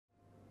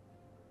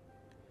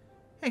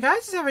Hey guys,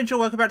 it's Rachel,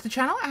 welcome back to the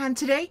channel, and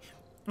today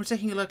we're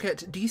taking a look at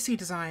DC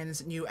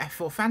Design's new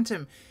F4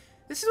 Phantom.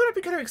 This is what I've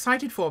been kind of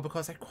excited for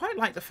because I quite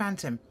like the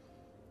Phantom.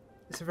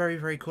 It's a very,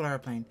 very cool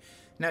aeroplane.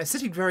 Now, it's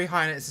sitting very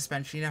high in its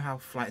suspension, you know how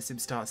Flight Sim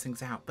starts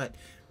things out, but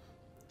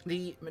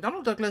the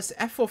McDonnell Douglas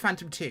F4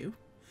 Phantom 2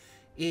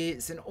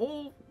 is an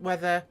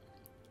all-weather,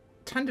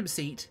 tandem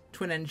seat,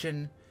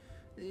 twin-engine,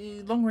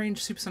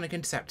 long-range supersonic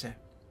interceptor.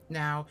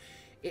 Now,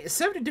 it's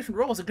served in different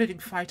roles, including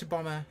fighter,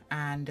 bomber,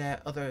 and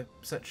other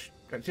such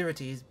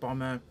activities,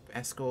 bomber,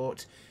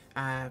 escort,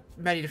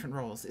 many different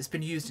roles. It's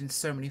been used in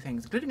so many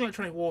things, including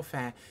electronic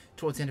warfare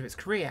towards the end of its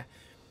career.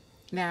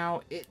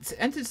 Now, it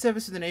entered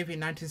service with the Navy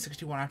in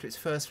 1961 after its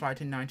first flight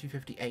in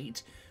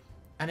 1958,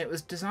 and it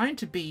was designed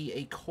to be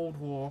a Cold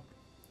War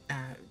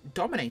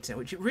dominator,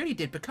 which it really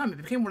did become. It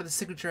became one of the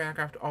signature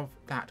aircraft of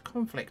that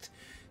conflict,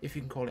 if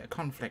you can call it a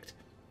conflict.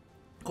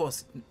 Of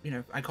course, you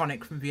know,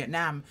 iconic from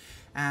Vietnam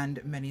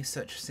and many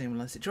such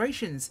similar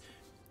situations.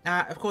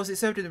 Of course, it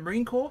served in the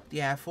Marine Corps,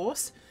 the Air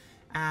Force,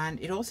 and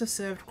it also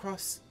served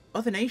across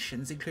other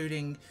nations,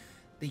 including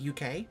the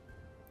UK,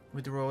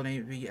 with the Royal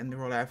Navy and the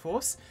Royal Air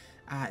Force.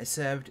 It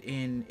served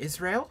in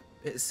Israel,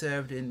 it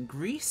served in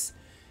Greece,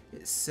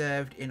 it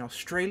served in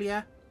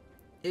Australia,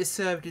 it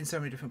served in so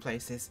many different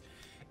places.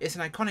 It's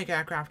an iconic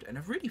aircraft and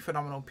a really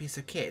phenomenal piece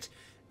of kit.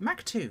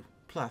 Mach 2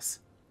 plus.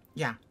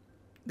 Yeah,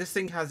 this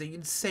thing has an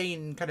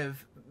insane kind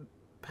of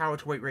power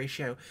to weight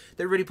ratio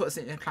that really puts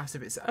it in a class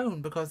of its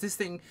own, because this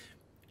thing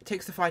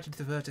takes the fighter to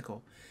the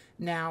vertical.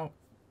 Now,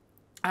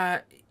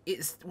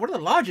 it's one of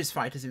the largest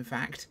fighters, in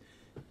fact.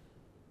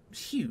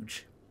 It's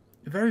huge.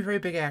 A very, very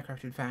big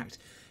aircraft, in fact.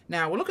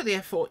 Now, we'll look at the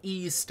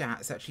F4E's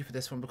stats, actually, for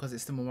this one, because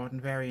it's the more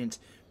modern variant.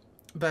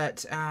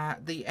 But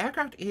the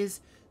aircraft is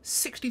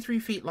 63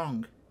 feet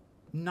long,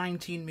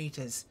 19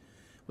 meters,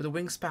 with a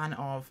wingspan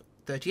of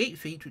 38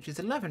 feet, which is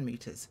 11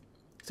 meters.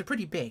 So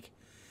pretty big.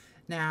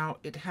 Now,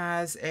 it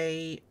has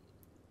a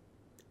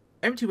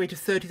empty weight of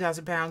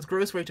 30,000 pounds,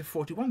 gross weight of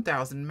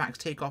 41,000, max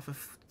takeoff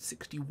of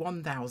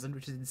 61,000,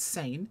 which is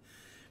insane.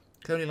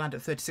 Can only land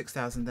at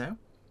 36,000 though.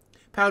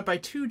 Powered by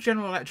two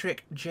General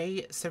Electric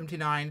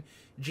J79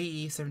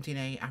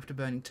 GE17A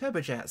afterburning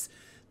turbojets.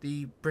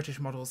 The British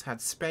models had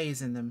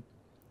spays in them.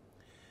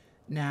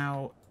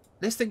 Now,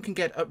 this thing can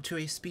get up to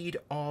a speed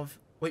of,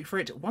 wait for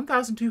it,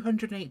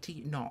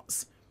 1,280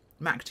 knots,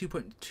 Mach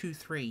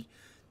 2.23.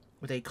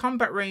 with a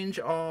combat range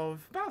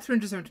of about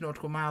 370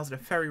 nautical miles and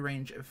a ferry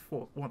range of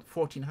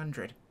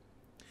 1,400.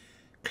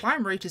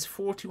 Climb rate is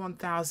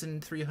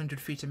 41,300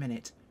 feet a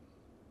minute.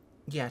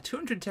 Yeah,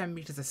 210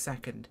 meters a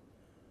second.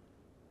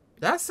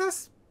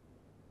 That's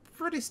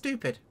pretty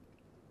stupid.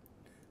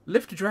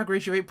 Lift to drag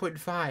ratio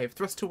 8.5,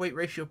 thrust to weight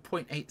ratio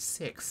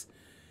 0.86.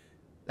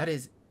 That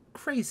is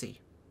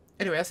crazy.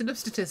 Anyway, that's enough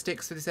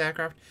statistics for this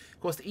aircraft. Of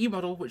course, the E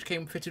model, which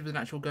came fitted with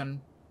an actual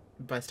gun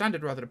by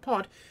standard rather than a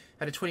pod,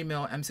 had a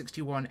 20mm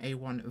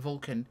M61A1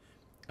 Vulcan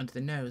under the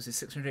nose with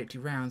 680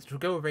 rounds, which will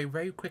go away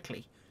very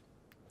quickly.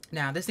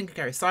 Now, this thing can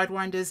carry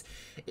Sidewinders,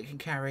 it can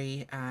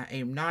carry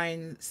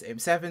AIM-9s,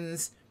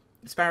 AIM-7s,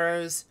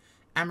 Sparrows,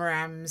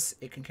 AMRAAMs,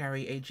 it can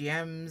carry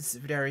AGMs,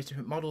 various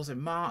different models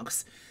and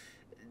marks,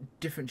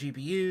 different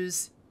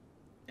GPUs,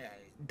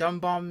 dumb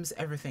bombs,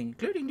 everything,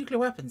 including nuclear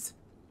weapons.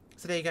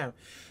 So there you go.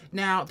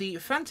 Now, the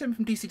Phantom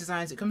from DC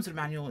Designs, it comes with a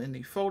manual in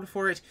the folder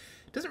for it.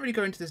 It doesn't really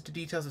go into the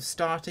details of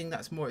starting.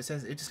 That's more, it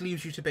says, it just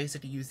leaves you to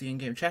basically use the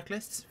in-game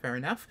checklists. Fair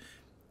enough.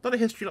 A lot of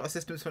history, a lot of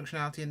systems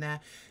functionality in there.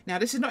 Now,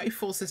 this is not a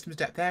full systems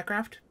depth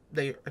aircraft.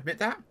 They admit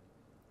that.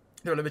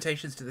 There are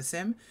limitations to the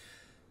sim,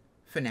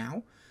 for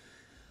now.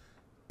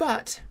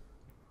 But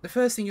the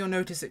first thing you'll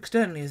notice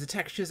externally is the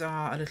textures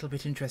are a little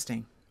bit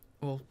interesting.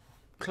 We'll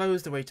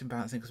close the weight and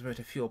balancing because we're at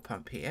a fuel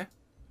pump here.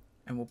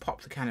 And we'll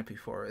pop the canopy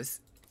for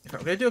us. In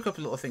fact, we're going to do a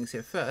couple of little things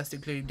here first,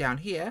 including down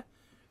here,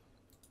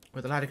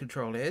 where the ladder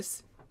control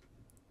is.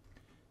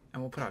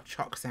 And we'll put our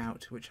chocks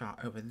out, which are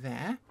over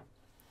there.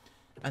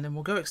 And then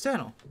we'll go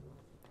external.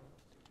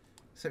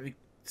 So let me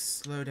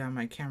slow down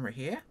my camera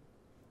here.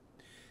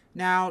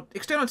 Now,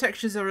 external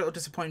textures are a little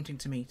disappointing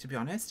to me, to be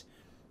honest.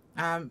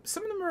 Some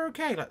of them are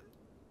okay. Like,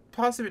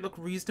 parts of it look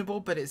reasonable,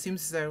 but it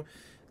seems as though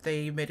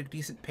they made a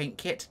decent paint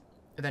kit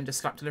and then just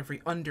slapped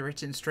delivery under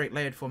it in straight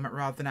layered format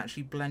rather than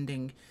actually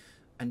blending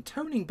and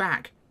toning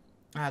back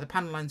the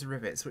panel lines and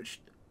rivets, which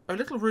are a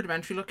little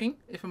rudimentary looking,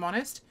 if I'm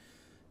honest.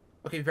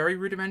 Okay, very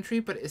rudimentary,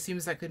 but it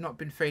seems like they've not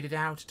been faded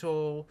out at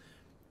all.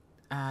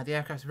 The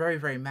aircraft's very,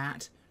 very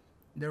matte.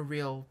 No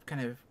real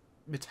kind of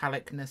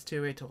metallicness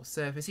to it or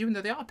surface. Even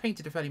though they are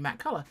painted a fairly matte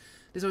colour,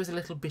 there's always a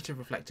little bit of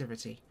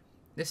reflectivity.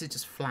 This is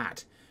just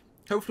flat.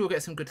 Hopefully we'll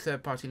get some good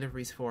third-party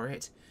liveries for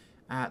it.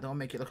 That'll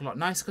make it look a lot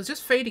nicer, because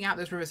just fading out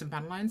those rivets and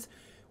panel lines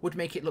would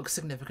make it look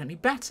significantly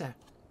better.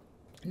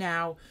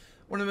 Now,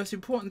 one of the most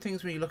important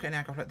things when you look at an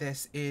aircraft like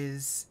this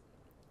is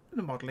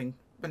the modelling.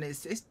 And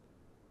it's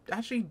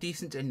actually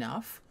decent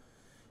enough.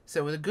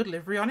 So with a good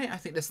livery on it, I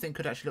think this thing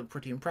could actually look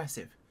pretty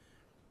impressive.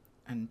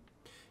 And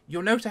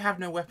you'll note I have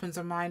no weapons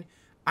on mine.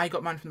 I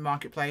got mine from the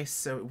marketplace,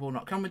 so it will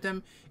not come with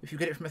them. If you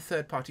get it from a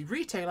third-party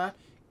retailer,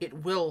 it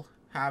will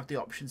have the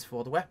options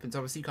for the weapons.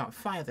 Obviously, you can't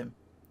fire them.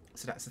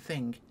 So that's the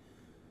thing.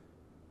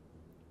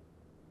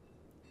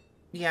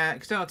 Yeah,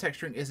 external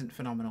texturing isn't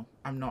phenomenal.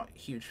 I'm not a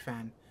huge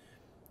fan.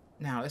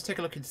 Now, let's take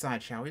a look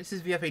inside, shall we? This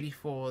is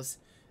VF-84's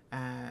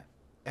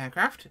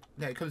aircraft.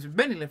 Now, it comes with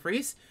many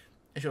liveries,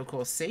 as you'll of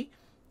course see.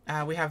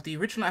 We have the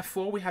original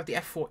F4, we have the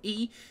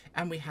F4E,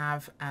 and we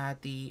have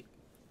the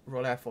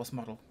Royal Air Force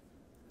model.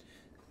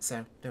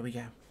 So, there we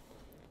go.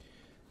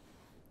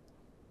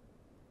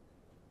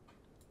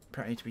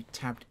 Apparently need to be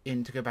tabbed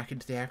in to go back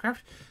into the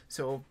aircraft.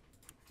 So, we'll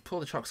pull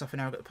the chocks off and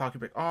now we've got the parking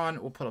brake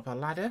on. We'll pull up our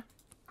ladder.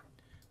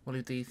 We'll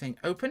leave the thing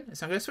open.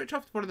 So I'm going to switch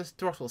off one of the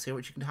throttles here,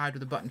 which you can hide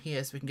with a button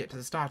here so we can get to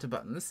the starter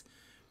buttons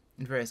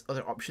and various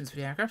other options for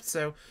the aircraft.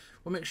 So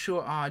we'll make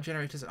sure our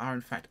generators are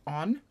in fact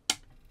on.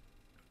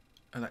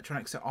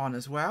 Electronics are on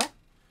as well.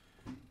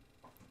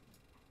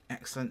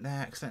 Excellent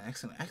there. Excellent,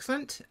 excellent,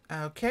 excellent.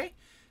 Okay.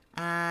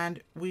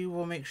 And we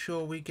will make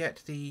sure we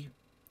get the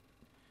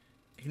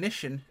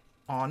ignition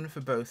on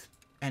for both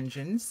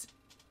engines.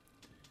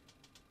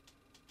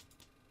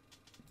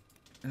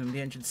 And then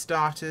the engine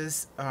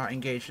starters are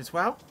engaged as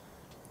well.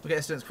 We'll get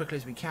this done as quickly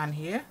as we can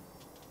here.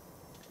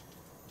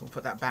 We'll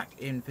put that back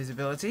in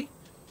visibility.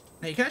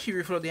 Now you can actually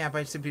refuel the air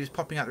by simply just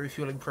popping out the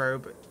refueling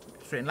probe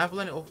straight in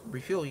level and it'll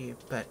refuel you.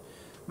 But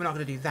we're not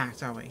going to do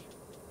that, are we?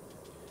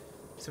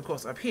 So of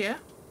course up here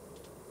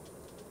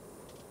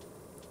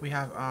we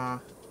have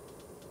our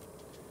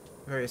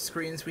various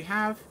screens. We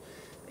have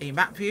a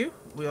map view.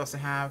 We also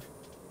have,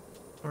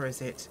 or is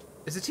it?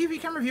 It's a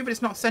TV camera view, but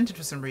it's not centered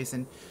for some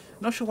reason.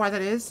 Not sure why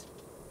that is.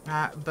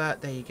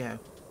 But there you go.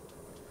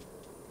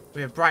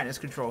 We have brightness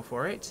control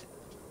for it.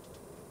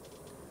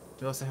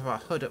 We also have our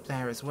HUD up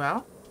there as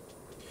well.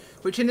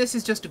 Which in this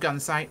is just a gun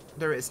sight.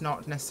 Though it's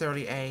not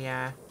necessarily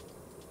a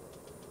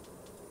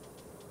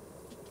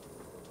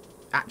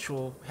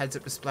actual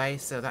heads-up display.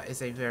 So that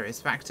is a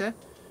various factor.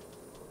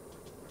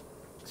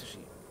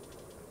 Actually,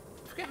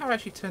 I forget how I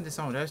actually turned this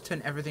on. Did I just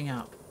turn everything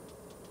up?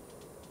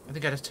 I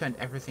think I just turned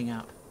everything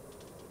up.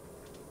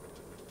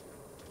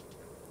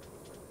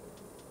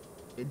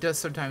 It does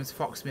sometimes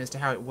fox me as to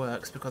how it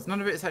works, because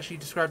none of it is actually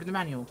described in the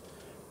manual.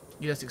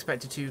 You're just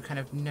expected to kind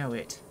of know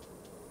it.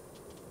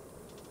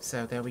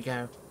 So, there we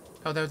go.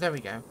 Oh, there we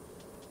go.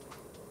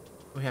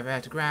 We have air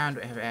to ground,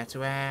 we have air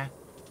to air.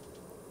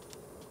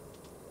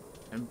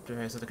 And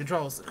various other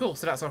controls. Cool,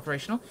 so that's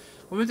operational.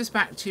 We'll move this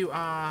back to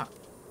our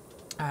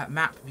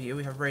map view.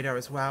 We have radar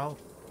as well.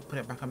 We'll put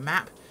it back on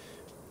map.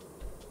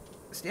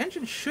 So the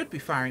engine should be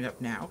firing up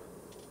now,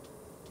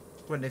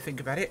 when they think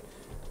about it.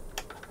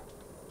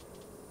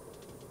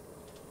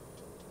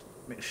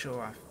 Make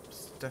sure our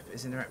stuff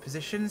is in the right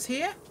positions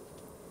here.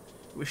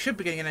 We should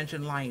be getting an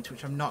engine light,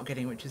 which I'm not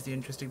getting, which is the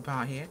interesting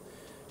part here.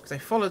 Because I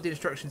followed the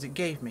instructions it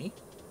gave me,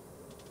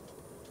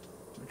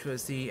 which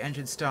was the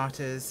engine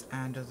starters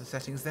and other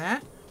settings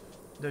there.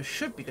 Those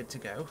should be good to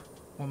go,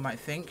 one might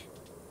think.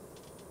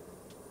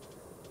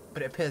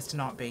 But it appears to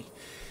not be.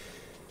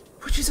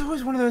 Which is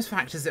always one of those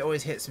factors that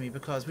always hits me,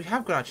 because we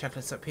have got our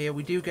checklists up here.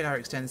 We do get our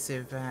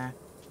extensive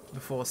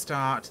before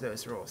start.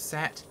 Those are all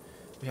set.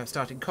 We have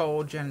starting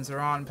cold, gens are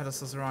on,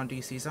 pedestals are on,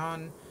 DC's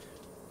on.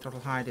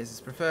 Throttle hide is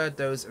as preferred.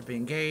 Those are being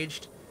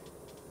engaged.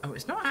 Oh,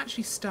 it's not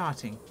actually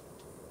starting.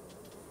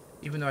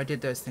 Even though I did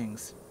those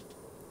things.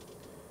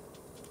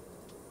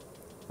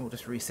 We'll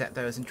just reset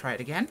those and try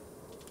it again.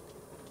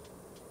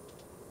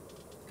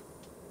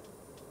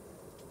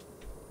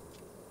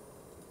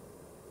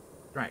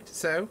 Right,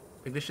 so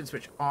ignition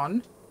switch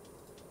on.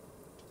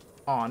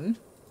 On.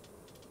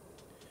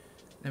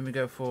 Then we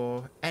go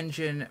for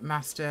engine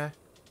master.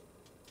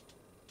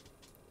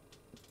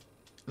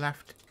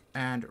 Left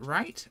and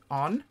right,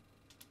 on.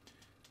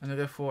 And then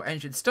go for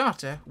engine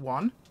starter,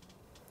 1.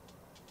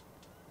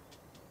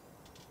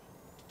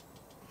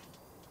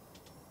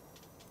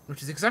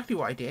 Which is exactly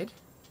what I did.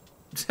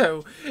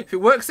 So, if it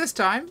works this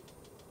time...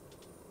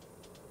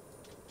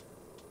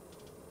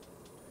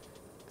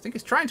 I think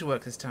it's trying to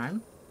work this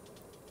time.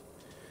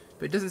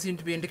 But it doesn't seem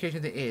to be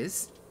indicating that it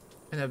is.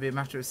 And that'll be a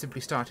matter of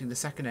simply starting the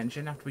second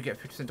engine after we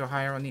get 50% or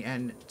higher on the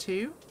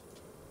N2.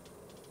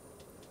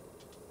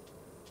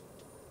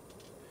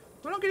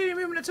 We're not getting any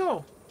movement at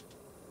all.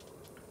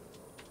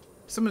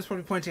 Someone's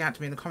probably pointing out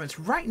to me in the comments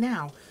right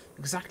now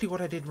exactly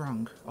what I did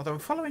wrong. Although I'm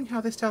following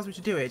how this tells me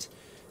to do it.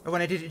 And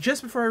when I did it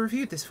just before I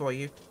reviewed this for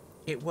you,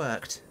 it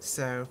worked.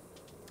 So,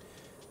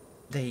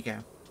 there you go.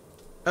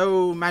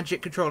 Oh,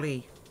 magic control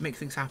E. Make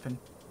things happen.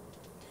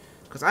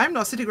 Because I'm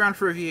not sitting around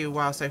for review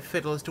whilst I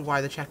fiddle as to why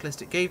the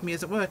checklist it gave me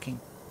isn't working.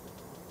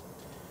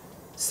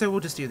 So we'll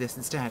just do this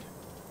instead.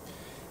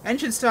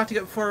 Engine starting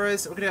up for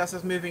us. We're going to get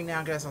ourselves moving now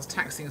and get ourselves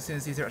taxiing as soon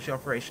as these are actually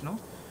operational.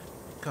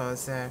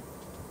 Because,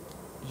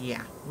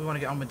 yeah, we want to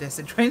get on with this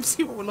and try and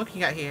see what we're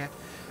looking at here.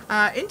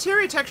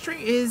 Interior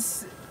texturing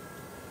is...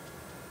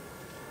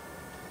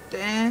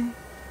 it's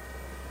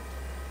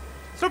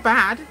not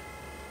bad,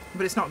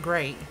 but it's not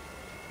great.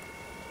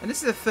 And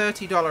this is a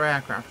 $30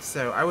 aircraft,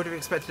 so I would have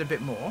expected a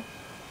bit more,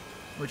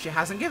 which it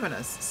hasn't given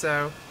us.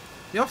 So,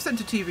 the offset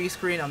to TV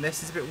screen on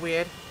this is a bit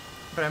weird.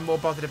 but I'm more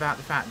bothered about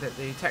the fact that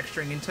the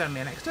texturing internally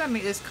and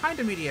externally is kind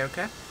of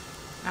mediocre.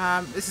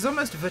 This is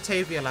almost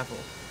Batavia level.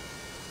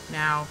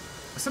 Now,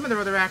 some of the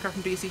other aircraft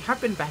from DC have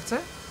been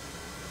better.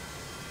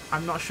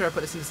 I'm not sure I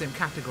put this in the same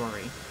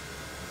category.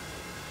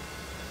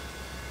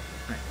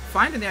 Right.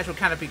 Finding the actual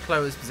canopy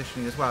closed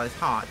positioning as well is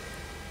hard.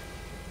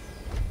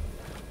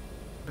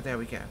 But there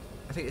we go.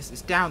 I think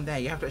it's down there.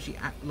 You have to actually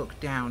look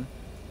down.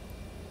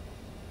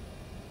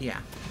 Yeah,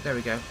 there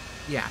we go.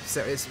 Yeah,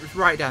 so it's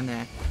right down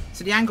there.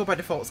 So the angle by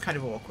default is kind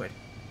of awkward.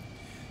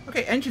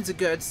 Okay, engines are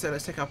good, so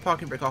let's take our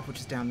parking brake off, which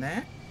is down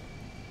there.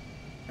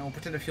 And we'll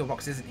pretend the fuel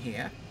box isn't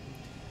here.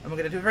 And we're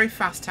going to do a very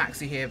fast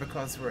taxi here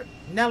because we're at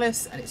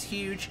Nellis and it's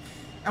huge.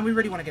 And we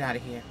really want to get out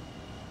of here.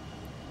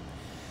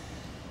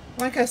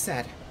 Like I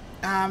said,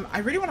 I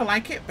really want to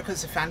like it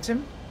because it's a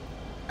Phantom.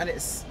 And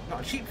it's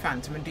not a cheap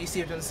Phantom. And DC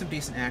have done some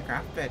decent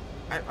aircraft, but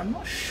I'm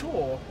not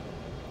sure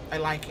I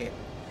like it.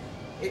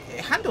 It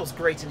handles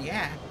great in the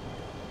air.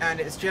 And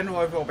its general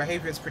overall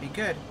behavior is pretty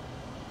good.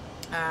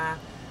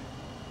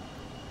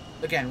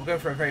 Again, we're going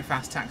for a very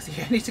fast taxi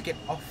here. I need to get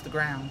off the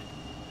ground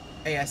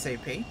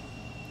ASAP.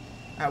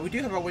 We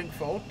do have our wing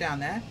fold down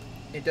there.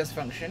 It does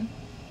function.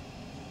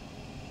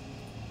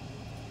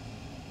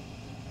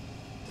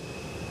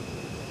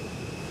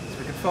 So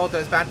we can fold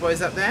those bad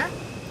boys up there.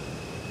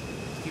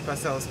 Keep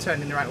ourselves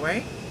turned in the right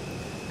way.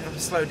 We have to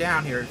slow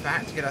down here, in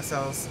fact, to get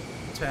ourselves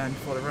turned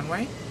for the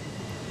runway.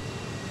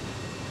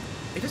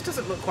 It just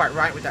doesn't look quite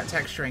right with that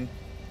texturing.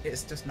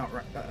 It's just not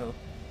right. Uh-oh.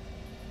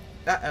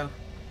 Uh-oh.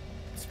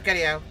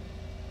 Spaghetti-o.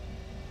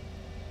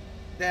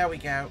 There we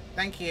go.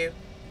 Thank you.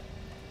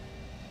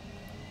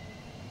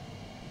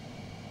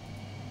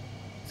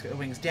 Let's get the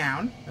wings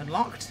down and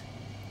locked.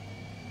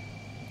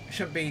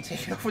 Shouldn't be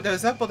taking off with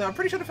those up, although I'm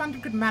pretty sure the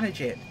Phantom could manage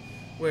it.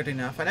 Weird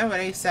enough. I know an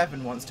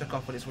A7 once took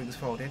off with its wings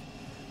folded.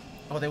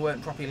 Or they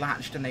weren't properly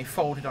latched and they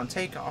folded on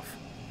takeoff.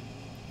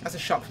 That's a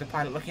shock for the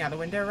pilot looking out the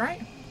window,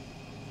 right?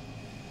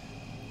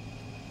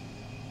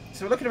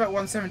 So we're looking at about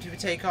 170 for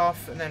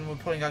takeoff, and then we're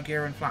pulling our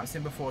gear and flaps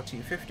in before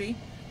 250.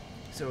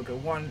 So we'll go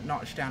one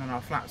notch down on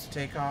our flaps for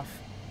takeoff,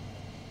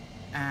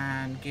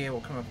 and gear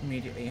will come up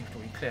immediately after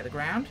we clear the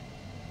ground.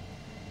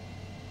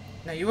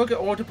 Now you will get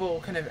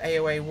audible kind of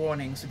AOA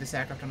warnings with this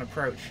aircraft on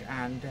approach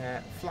and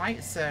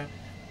flight, so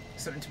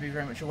something to be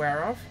very much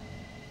aware of.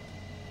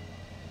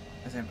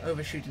 As I'm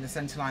overshooting the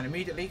centre line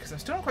immediately, because I'm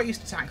still not quite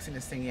used to taxiing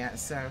this thing yet,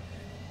 so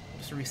we'll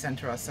just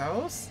recenter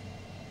ourselves.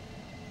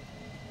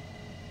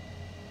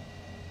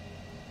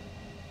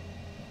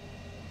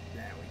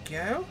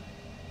 Go.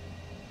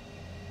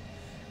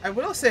 I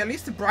will say at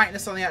least the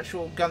brightness on the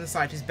actual gun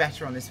sight is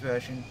better on this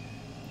version.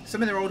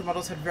 Some of their older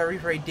models had very,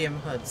 very dim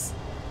hoods.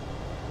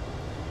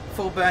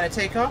 Full burner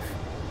takeoff.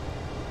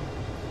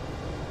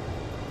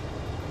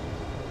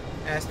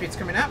 Speed's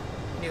coming up.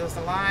 Needles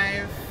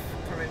alive.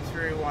 Coming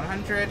through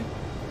 100.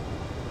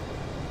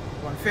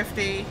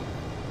 150.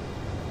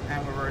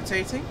 And we're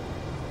rotating.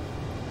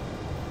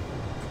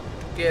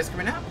 Gears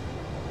coming up.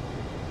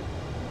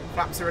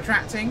 Flaps are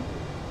retracting.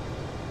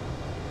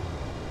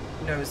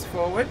 Nose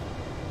forward.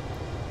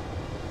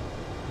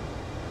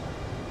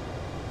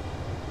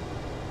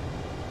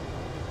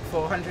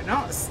 .400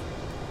 knots.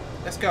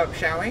 Let's go up,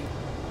 shall we?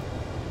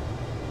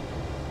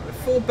 Got a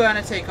full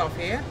burner takeoff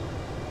here.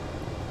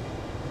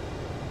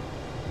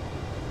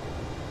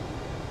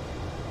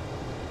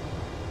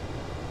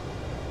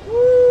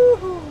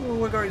 Woohoo!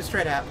 We're going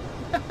straight up.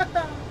 Look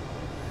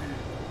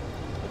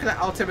at that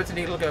altimeter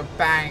needle go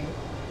bang.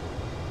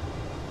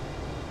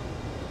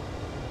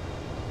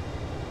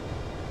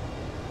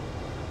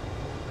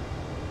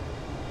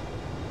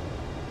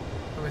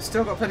 We've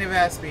still got plenty of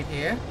airspeed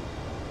here.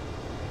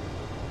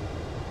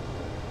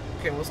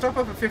 Okay, we'll stop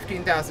up at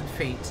 15,000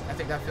 feet. I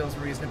think that feels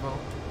reasonable.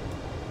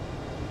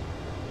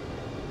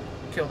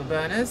 Kill the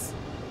burners.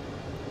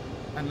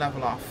 And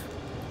level off.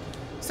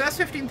 So that's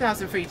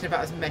 15,000 feet in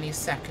about as many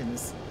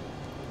seconds.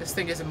 This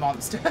thing is a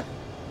monster.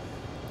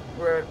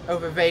 We're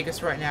over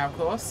Vegas right now, of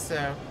course,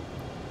 so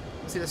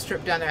we'll see the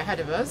strip down there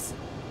ahead of us.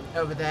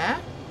 Over there.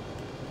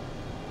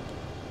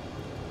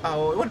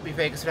 Oh, it wouldn't be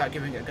Vegas without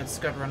giving it a good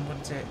scud run,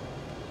 wouldn't it?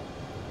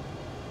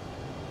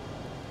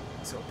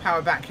 So we'll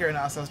power back here and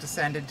let ourselves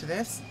descend into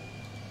this.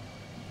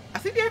 I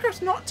think the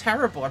aircraft's not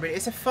terrible. I mean,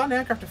 it's a fun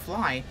aircraft to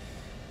fly.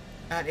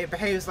 And it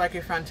behaves like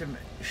a Phantom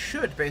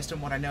should, based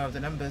on what I know of the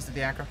numbers of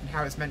the aircraft and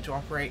how it's meant to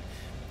operate.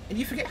 And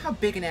you forget how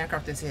big an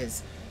aircraft this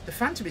is. The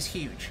Phantom is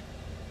huge.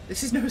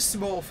 This is no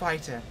small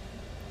fighter.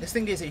 This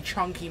thing is a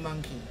chunky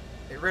monkey.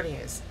 It really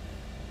is.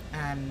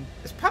 And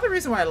it's part of the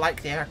reason why I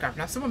like the aircraft.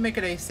 Now, someone make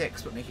an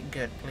A6, but make it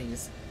good,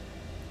 please.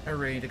 I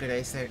really need a good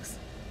A6.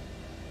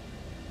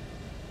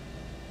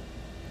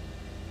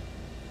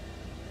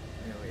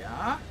 Here we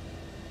are.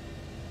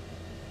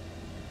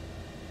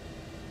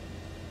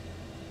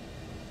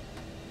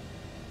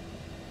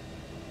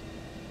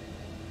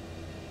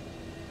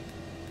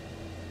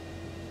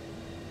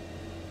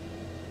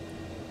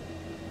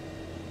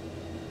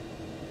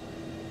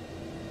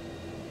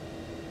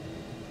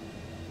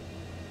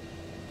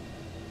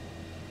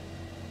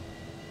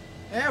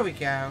 There we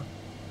go.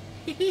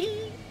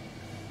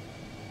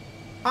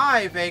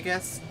 Hi,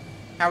 Vegas.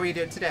 How are you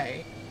doing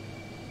today?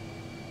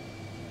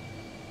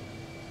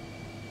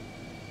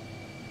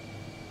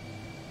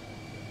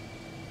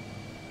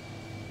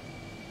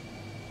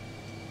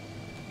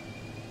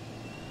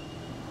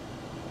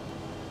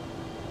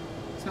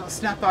 So let's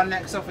snap our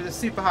necks off with a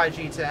super high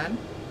G-turn.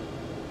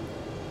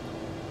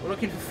 We're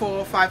looking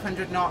for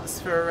 500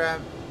 knots for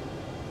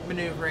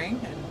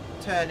manoeuvring and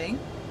turning.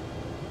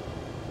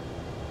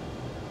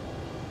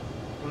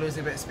 We're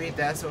losing a bit of speed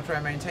there, so we'll try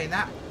and maintain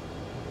that.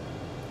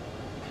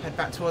 Head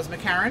back towards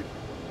McCarran.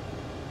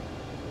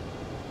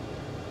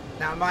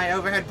 Now my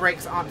overhead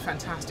brakes aren't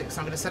fantastic, so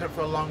I'm going to set up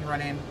for a long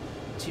run in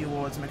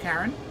towards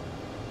McCarran.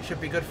 It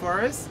should be good for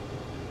us.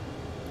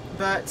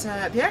 But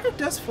the aircraft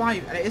does fly,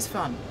 and it is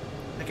fun.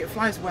 Like, it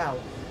flies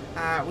well. We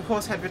of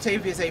course had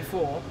Batavia's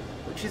A4,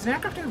 which is an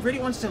aircraft I really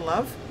wanted to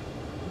love,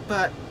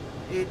 but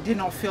it did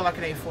not feel like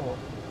an A4.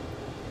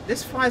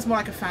 This flies more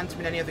like a Phantom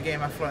in any other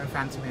game I've flown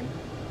Phantom in.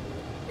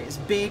 It's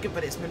big,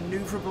 but it's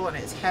maneuverable, and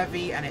it's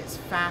heavy, and it's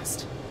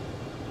fast.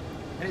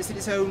 And it's in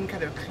its own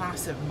kind of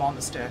class of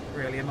monster,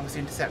 really, amongst the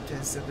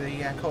interceptors of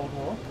the Cold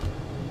War.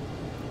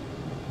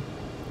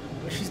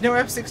 She's no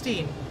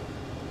F-16.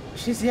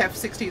 She's the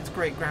F-16's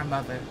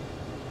great-grandmother.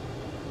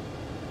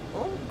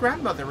 Or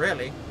grandmother,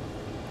 really.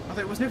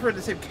 Although it was never in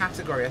the same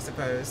category, I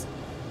suppose.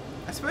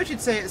 I suppose you'd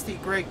say it's the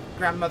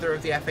great-grandmother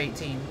of the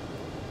F-18.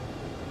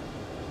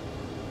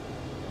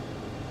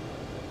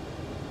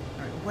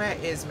 Right, where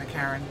is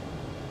McCarran?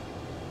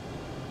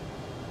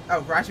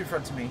 Oh, right in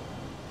front of me.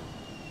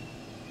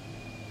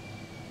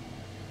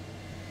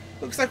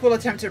 Looks like we'll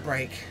attempt a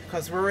brake,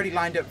 because we're already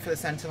lined up for the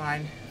centre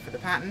line for the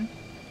pattern.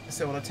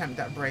 So we'll attempt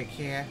that brake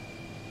here.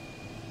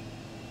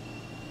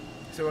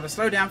 So we're going to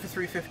slow down for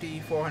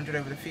 350, 400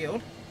 over the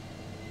field,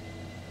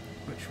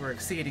 which we're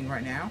exceeding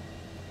right now.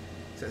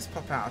 So let's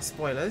pop out our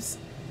spoilers.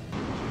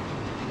 Under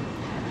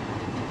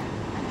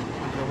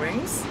the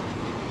wings.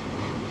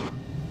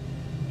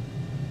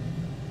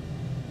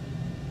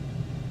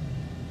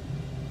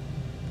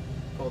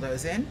 Pull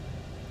those in.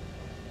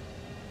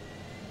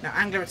 Now,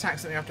 angler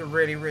attack's something I have to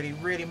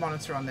really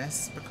monitor on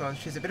this, because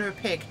she's a bit of a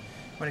pig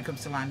when it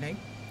comes to landing.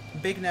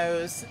 Big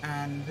nose,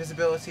 and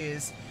visibility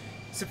is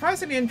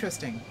surprisingly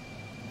interesting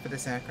for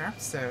this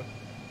aircraft, so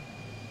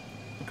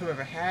we'll come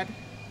overhead.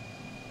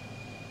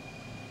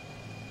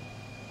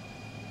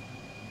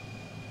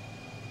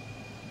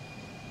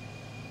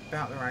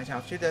 About the right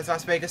altitude. There's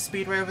Las Vegas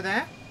Speedway over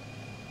there.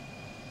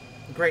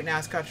 Great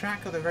NASCAR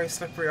track, although very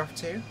slippery off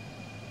too.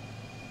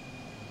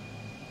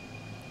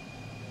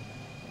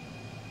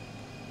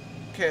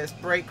 Okay, let's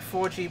brake,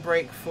 4G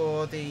brake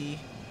for the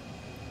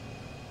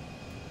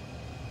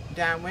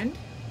downwind.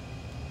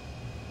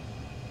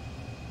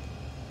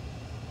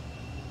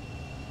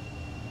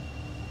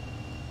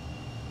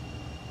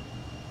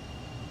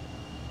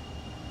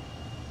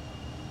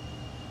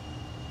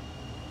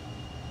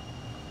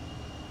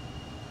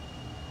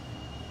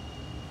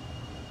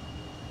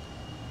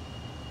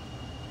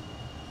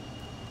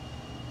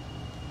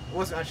 It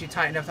wasn't actually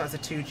tight enough, that was a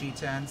 2G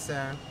turn,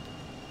 so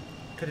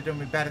could have done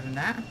me better than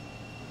that.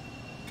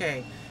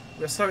 Okay, we're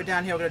going to slow it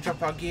down here, we're going to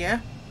drop our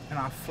gear and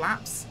our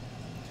flaps.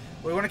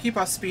 We want to keep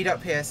our speed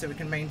up here so we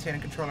can maintain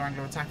and control our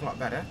angle of attack a lot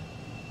better.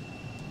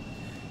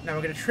 Now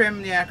we're going to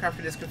trim the aircraft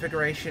in this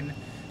configuration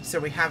so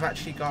we have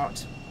actually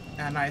got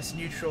a nice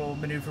neutral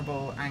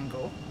maneuverable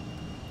angle.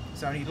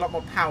 So I need a lot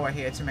more power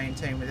here to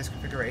maintain with this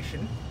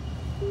configuration.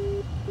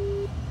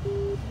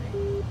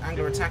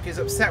 Angle of attack is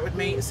upset with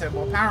me, so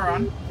more power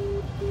on.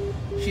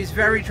 She's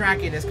very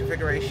draggy in this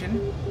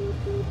configuration.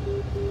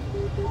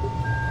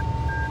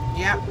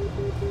 Yep.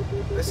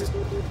 Let's just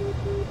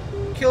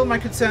kill my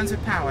concerns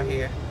with power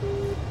here.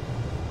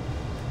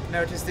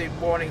 Notice the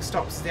warning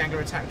stops as the angle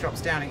of attack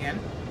drops down again.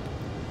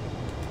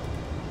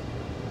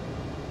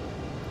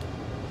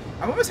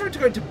 I'm almost having to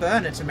go into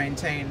burner to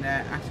maintain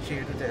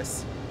attitude with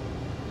this.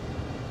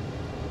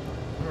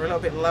 We're a little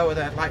bit lower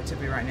than I'd like to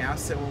be right now,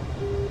 so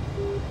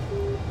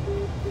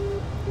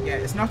yeah,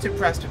 it's not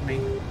impressed with me.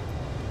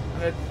 I'm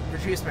going to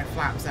reduce my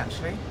flaps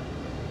actually.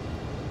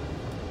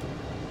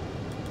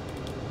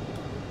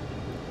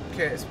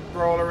 Okay, let's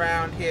roll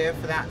around here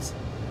for that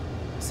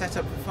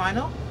setup for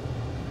final.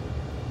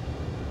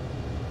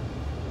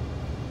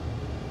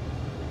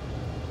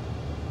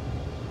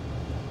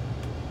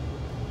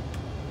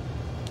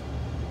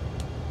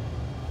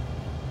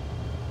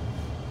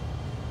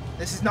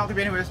 This is not going to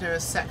be anywhere near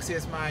as sexy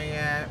as my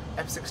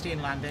F-16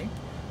 landing,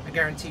 I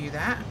guarantee you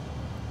that.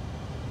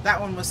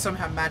 That one was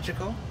somehow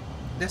magical.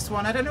 This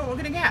one, I don't know what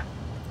we're going to get.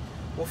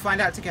 We'll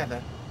find out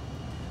together.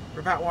 We're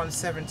about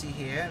 170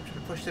 here. I'm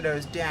trying to push the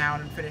nose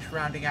down and finish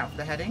rounding out for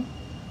the heading.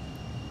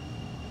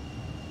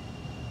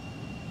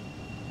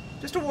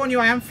 Just to warn you,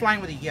 I am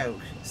flying with a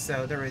yoke,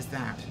 so there is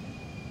that.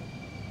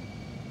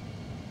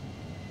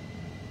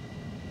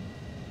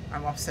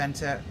 I'm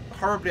off-center,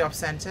 horribly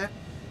off-center.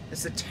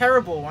 It's a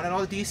terrible one, and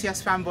all the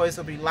DCS fanboys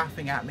will be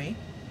laughing at me,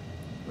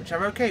 which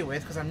I'm okay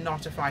with because I'm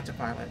not a fighter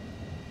pilot.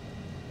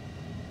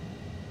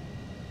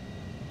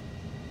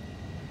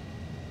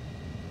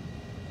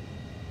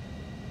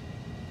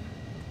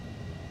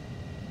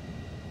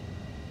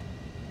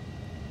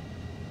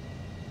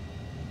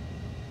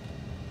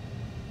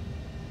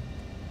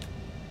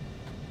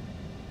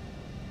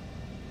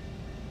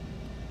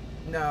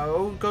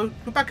 No, go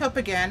back up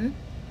again.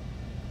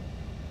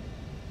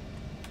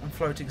 I'm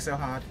floating so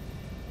hard.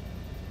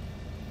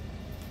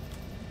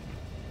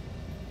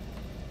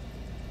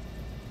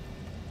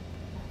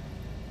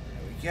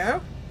 There we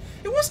go.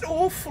 It wasn't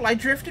awful. I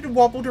drifted and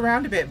wobbled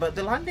around a bit, but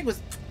the landing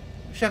was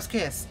chef's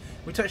kiss.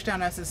 We touched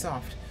down nice and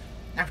soft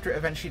after it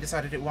eventually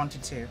decided it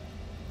wanted to.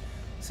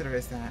 So there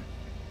is that.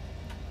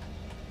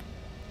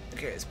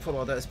 Okay, let's pull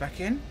all those back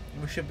in.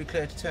 We should be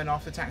clear to turn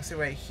off the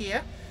taxiway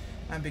here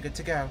and be good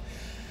to go.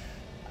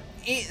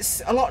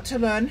 It's a lot to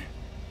learn.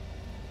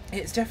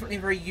 It's definitely a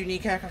very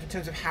unique aircraft in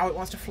terms of how it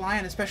wants to fly,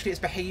 and especially its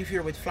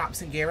behaviour with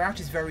flaps and gear out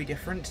is very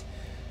different.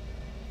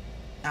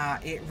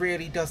 It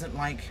really doesn't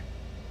like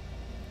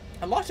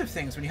a lot of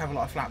things when you have a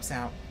lot of flaps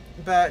out.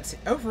 But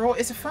overall,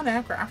 it's a fun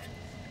aircraft.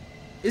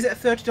 Is it a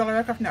 $30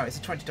 aircraft? No, it's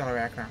a $20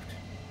 aircraft.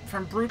 If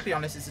I'm brutally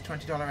honest, it's a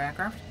 $20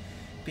 aircraft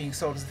being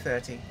sold as a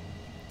 $30.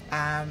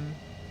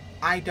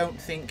 I don't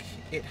think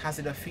it has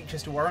enough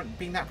features to warrant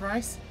being that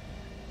price.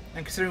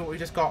 And considering what we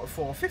just got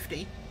for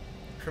 $50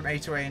 from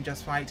A2A and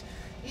Just Fight,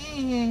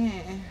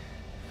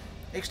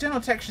 external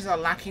textures are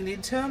lacking. The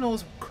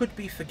internals could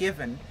be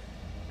forgiven,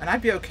 and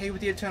I'd be okay with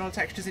the internal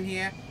textures in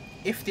here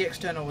if the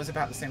external was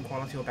about the same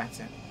quality or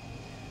better.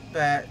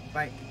 But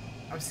like,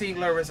 I'm seeing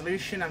low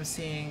resolution. I'm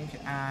seeing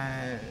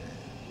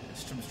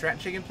some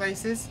stretching in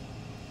places.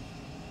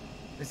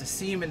 There's a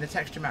seam in the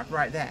texture map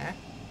right there,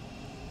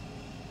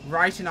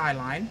 right in eye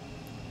line.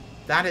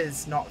 That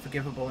is not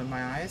forgivable in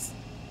my eyes,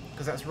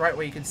 because that's right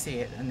where you can see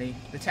it, and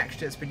the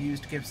texture that's been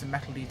used to give some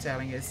metal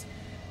detailing is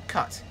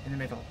cut in the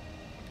middle.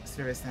 So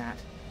there is that.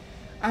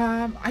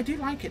 I do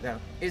like it though.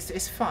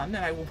 It's fun,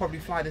 and I will probably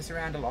fly this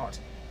around a lot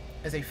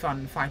as a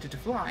fun fighter to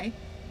fly,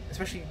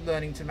 especially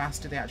learning to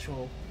master the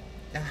actual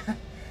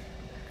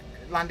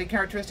landing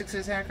characteristics of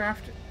this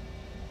aircraft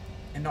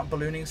and not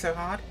ballooning so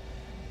hard.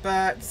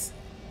 But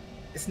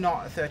it's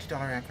not a $30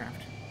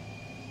 aircraft.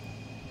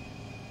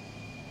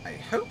 I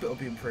hope it'll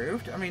be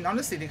improved. I mean,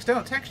 honestly, the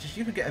external textures,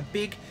 you could get a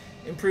big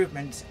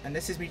improvement, and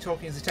this is me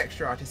talking as a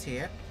texture artist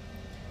here,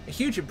 a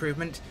huge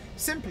improvement,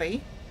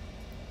 simply,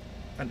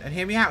 and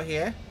hear me out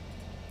here,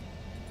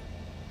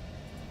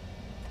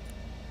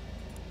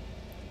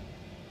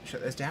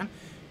 shut those down,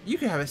 you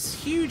could have a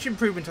huge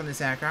improvement on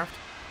this aircraft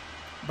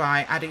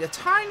by adding a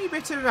tiny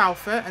bit of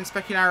alpha and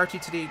specularity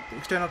to the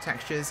external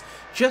textures,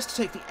 just to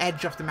take the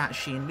edge off the matte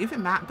sheen. Leave it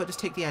matte, but just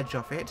take the edge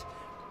off it,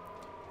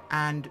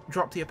 and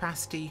drop the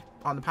opacity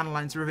on the panel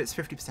lines rivets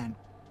 50%.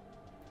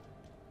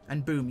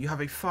 And boom, you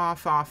have a far,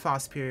 far, far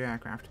superior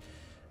aircraft.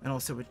 And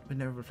also with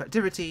no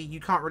reflectivity,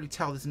 you can't really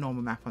tell there's a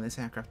normal map on this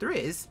aircraft. There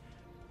is,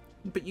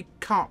 but you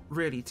can't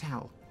really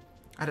tell.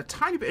 Add a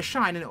tiny bit of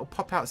shine and it'll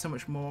pop out so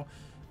much more.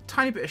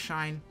 Tiny bit of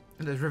shine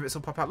and those rivets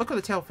will pop out. Look at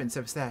the tail fin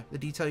surface there. The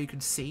detail you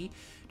can see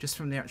just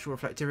from the actual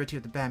reflectivity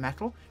of the bare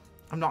metal.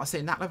 I'm not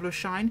saying that level of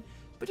shine,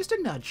 but just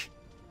a nudge.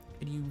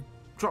 And you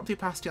drop the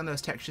opacity on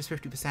those textures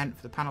 50%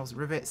 for the panels and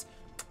rivets,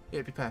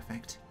 it'd be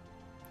perfect.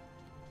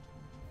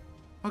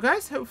 Well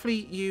guys,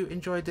 hopefully you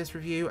enjoyed this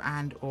review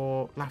and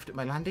or laughed at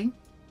my landing,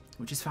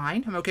 which is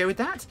fine, I'm okay with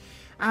that.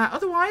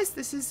 Otherwise,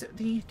 this is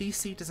the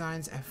DC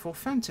Designs F4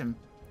 Phantom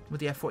with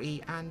the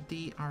F4E and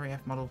the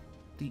RAF model,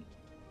 the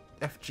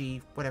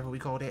FG, whatever we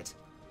called it.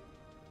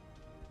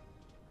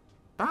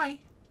 Bye!